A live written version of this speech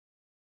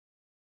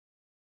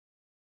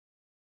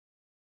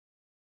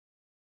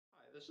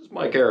This is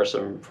Mike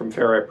Harrison from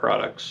Fair-Rite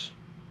products.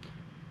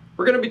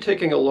 We're going to be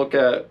taking a look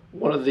at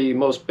one of the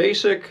most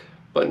basic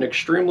but an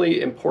extremely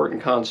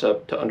important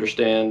concept to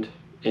understand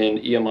in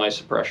EMI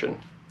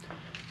suppression.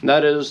 And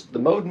that is the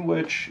mode in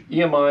which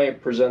EMI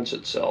presents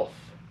itself.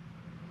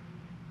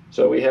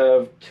 So we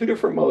have two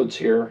different modes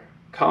here,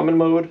 common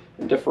mode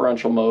and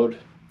differential mode.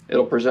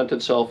 It'll present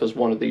itself as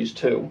one of these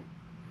two.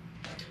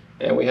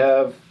 And we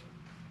have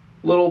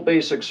little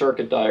basic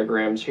circuit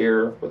diagrams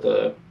here with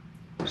a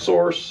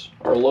source,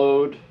 our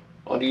load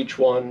on each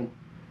one,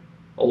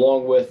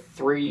 along with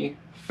three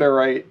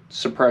ferrite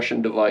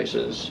suppression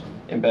devices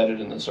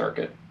embedded in the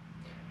circuit.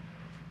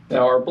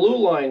 Now our blue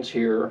lines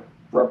here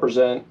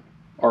represent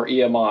our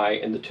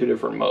EMI in the two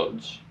different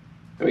modes.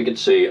 And we can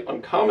see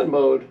on common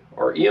mode,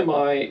 our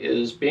EMI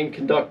is being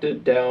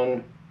conducted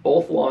down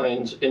both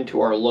lines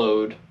into our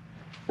load,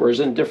 whereas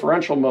in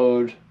differential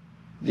mode,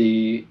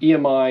 the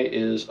EMI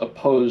is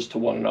opposed to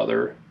one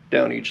another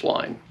down each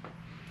line.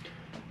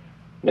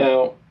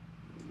 Now,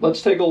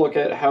 let's take a look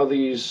at how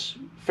these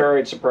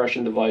ferrite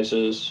suppression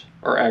devices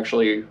are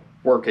actually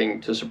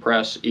working to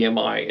suppress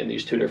EMI in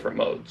these two different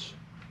modes.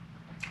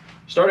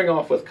 Starting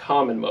off with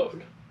common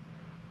mode.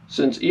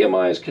 Since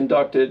EMI is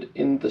conducted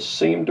in the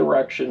same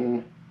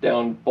direction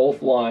down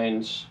both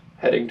lines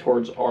heading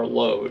towards our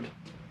load,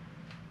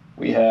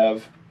 we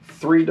have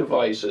three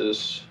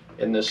devices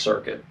in this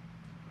circuit.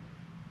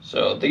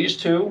 So these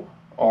two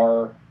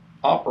are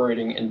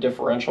operating in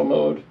differential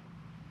mode.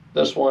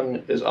 This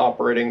one is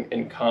operating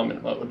in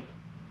common mode.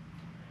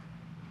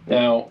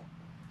 Now,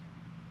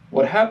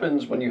 what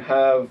happens when you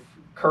have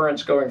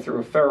currents going through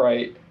a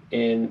ferrite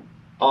in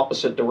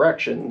opposite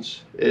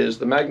directions is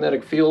the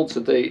magnetic fields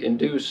that they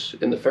induce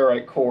in the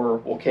ferrite core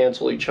will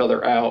cancel each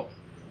other out,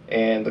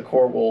 and the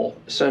core will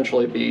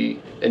essentially be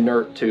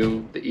inert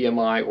to the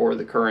EMI or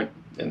the current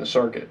in the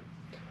circuit.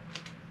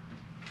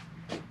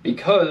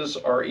 Because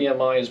our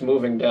EMI is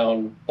moving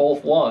down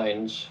both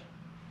lines,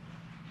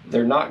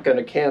 they're not going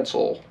to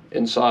cancel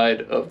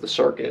inside of the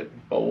circuit,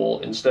 but we'll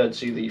instead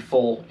see the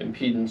full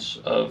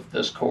impedance of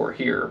this core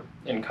here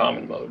in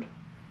common mode.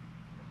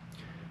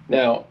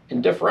 Now,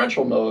 in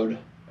differential mode,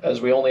 as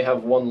we only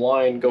have one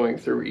line going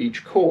through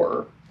each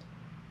core,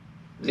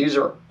 these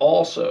are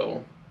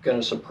also going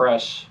to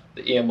suppress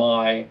the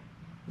EMI,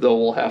 though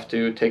we'll have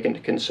to take into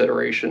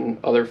consideration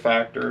other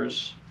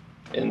factors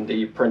in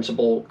the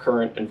principal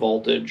current and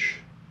voltage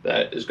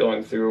that is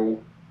going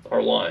through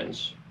our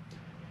lines.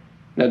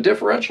 Now,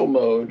 differential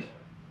mode,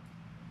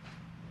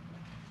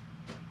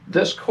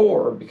 this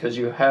core, because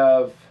you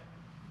have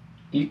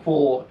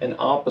equal and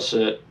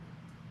opposite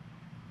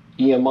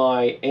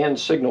EMI and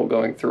signal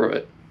going through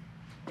it,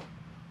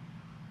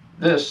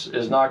 this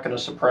is not going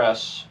to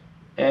suppress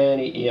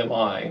any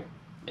EMI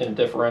in a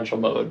differential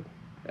mode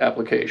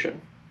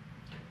application.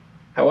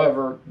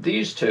 However,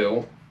 these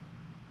two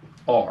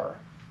are.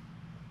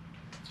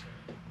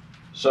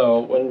 So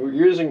when we're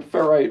using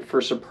ferrite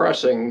for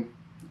suppressing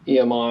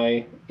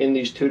EMI in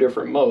these two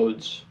different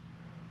modes,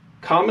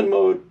 common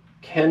mode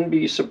can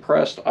be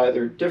suppressed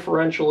either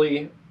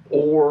differentially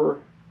or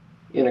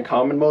in a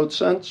common mode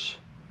sense.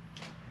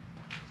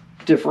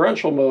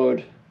 Differential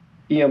mode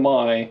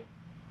EMI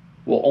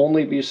will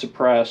only be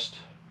suppressed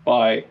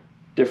by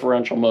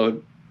differential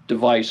mode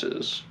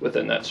devices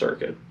within that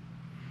circuit.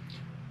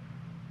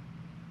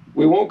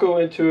 We won't go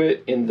into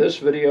it in this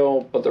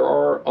video, but there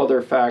are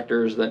other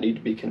factors that need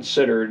to be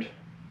considered.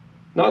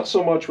 Not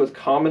so much with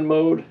common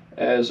mode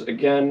as,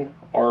 again,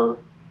 our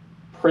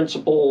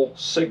principal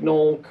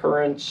signal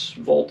currents,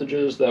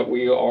 voltages that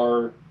we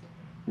are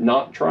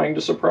not trying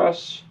to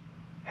suppress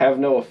have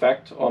no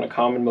effect on a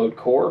common mode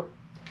core,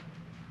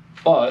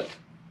 but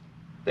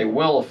they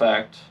will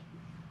affect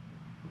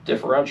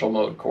differential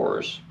mode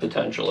cores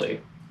potentially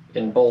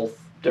in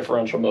both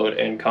differential mode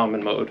and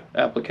common mode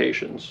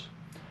applications.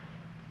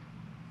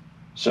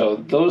 So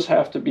those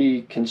have to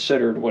be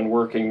considered when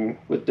working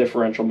with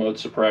differential mode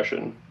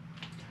suppression.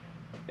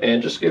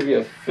 And just to give you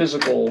a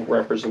physical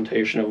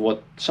representation of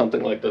what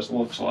something like this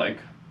looks like,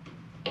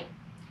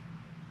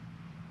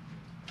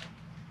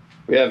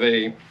 we have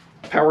a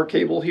power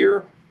cable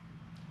here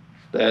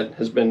that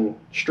has been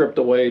stripped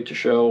away to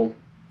show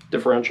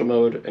differential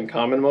mode and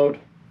common mode.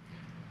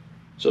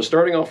 So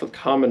starting off with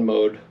common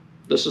mode,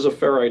 this is a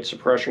ferrite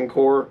suppression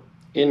core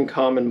in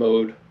common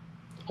mode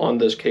on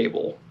this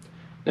cable.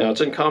 Now it's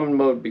in common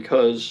mode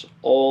because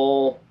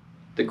all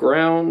the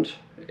ground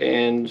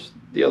and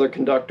the other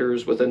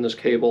conductors within this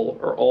cable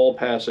are all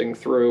passing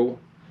through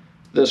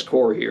this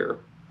core here.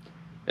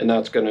 And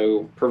that's going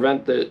to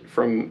prevent it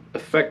from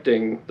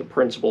affecting the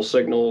principal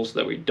signals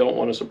that we don't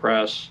want to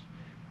suppress,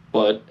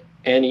 but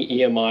any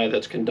EMI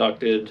that's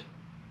conducted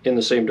in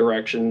the same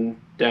direction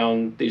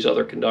down these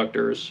other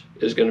conductors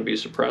is going to be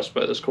suppressed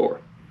by this core.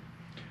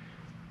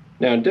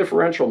 Now in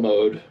differential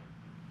mode,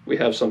 we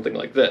have something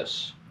like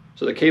this.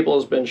 So the cable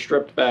has been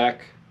stripped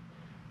back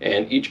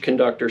and each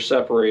conductor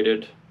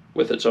separated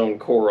with its own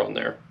core on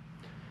there.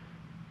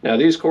 Now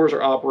these cores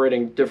are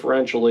operating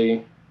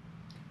differentially,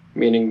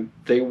 meaning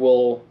they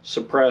will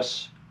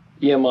suppress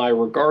EMI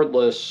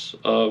regardless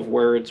of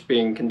where it's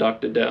being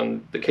conducted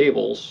down the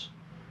cables,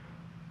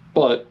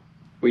 but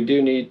we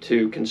do need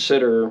to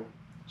consider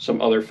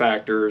some other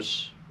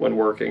factors when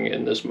working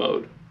in this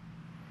mode.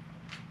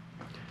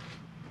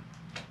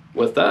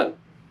 With that,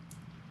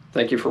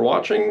 thank you for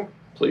watching.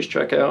 Please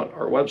check out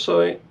our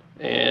website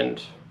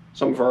and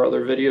some of our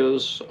other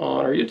videos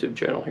on our YouTube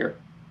channel here.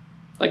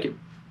 Thank you.